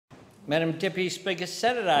Madam Deputy Speaker,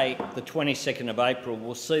 Saturday the 22nd of April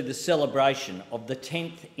will see the celebration of the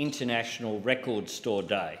 10th International Record Store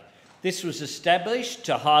Day. This was established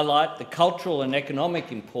to highlight the cultural and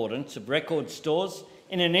economic importance of record stores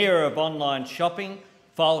in an era of online shopping,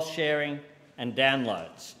 file sharing and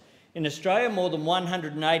downloads. In Australia, more than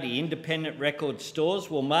 180 independent record stores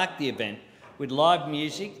will mark the event with live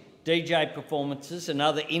music, DJ performances and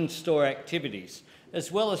other in-store activities,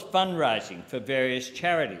 as well as fundraising for various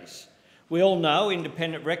charities. We all know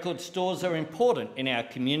independent record stores are important in our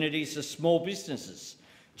communities as small businesses,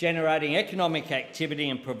 generating economic activity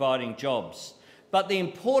and providing jobs. But the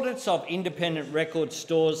importance of independent record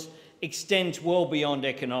stores extends well beyond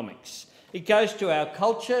economics. It goes to our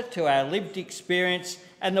culture, to our lived experience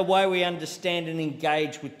and the way we understand and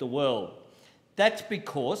engage with the world. That's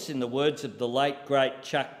because, in the words of the late, great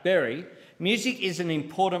Chuck Berry, music is an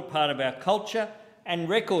important part of our culture and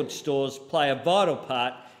record stores play a vital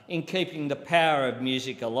part in keeping the power of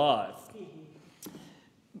music alive.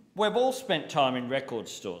 We've all spent time in record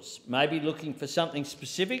stores, maybe looking for something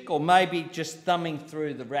specific or maybe just thumbing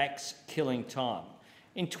through the racks, killing time.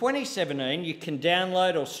 In 2017, you can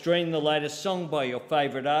download or stream the latest song by your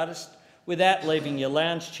favourite artist without leaving your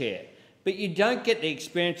lounge chair, but you don't get the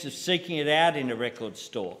experience of seeking it out in a record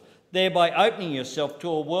store, thereby opening yourself to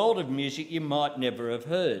a world of music you might never have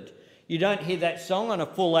heard. You don't hear that song on a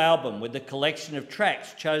full album with a collection of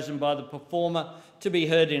tracks chosen by the performer to be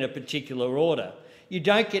heard in a particular order. You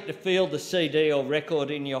don't get to feel the CD or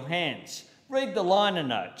record in your hands, read the liner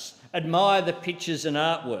notes, admire the pictures and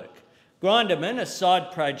artwork. Grayndler, a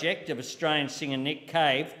side project of Australian singer Nick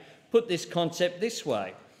Cave, put this concept this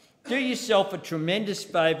way. Do yourself a tremendous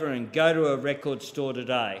favour and go to a record store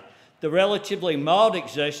today. The relatively mild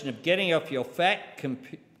exertion of getting off your fat,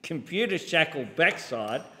 computer-shackled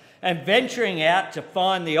backside and venturing out to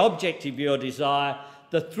find the object of your desire,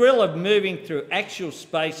 the thrill of moving through actual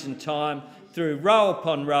space and time, through row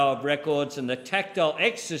upon row of records and the tactile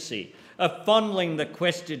ecstasy of fondling the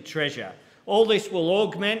quested treasure. All this will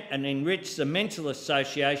augment and enrich the mental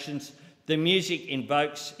associations the music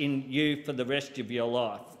invokes in you for the rest of your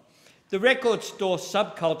life. The record store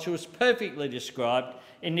subculture was perfectly described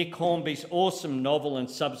in Nick Hornby's awesome novel and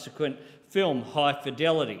subsequent film, High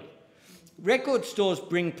Fidelity. Record stores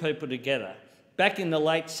bring people together. Back in the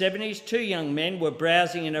late 70s, two young men were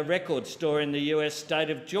browsing in a record store in the US state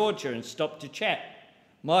of Georgia and stopped to chat.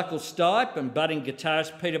 Michael Stipe and budding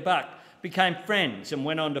guitarist Peter Buck became friends and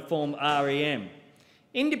went on to form REM.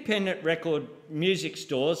 Independent record music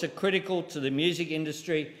stores are critical to the music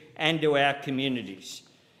industry and to our communities.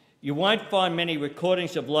 You won't find many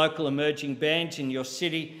recordings of local emerging bands in your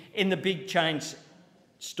city in the big chain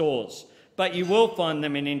stores, but you will find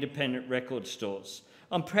them in independent record stores.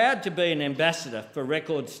 I'm proud to be an ambassador for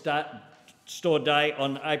Record Store Day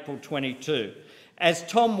on April 22. As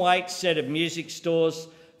Tom Waits said of music stores,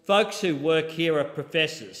 folks who work here are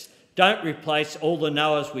professors. Don't replace all the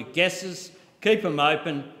knowers with guesses. Keep them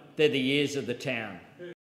open. They're the ears of the town.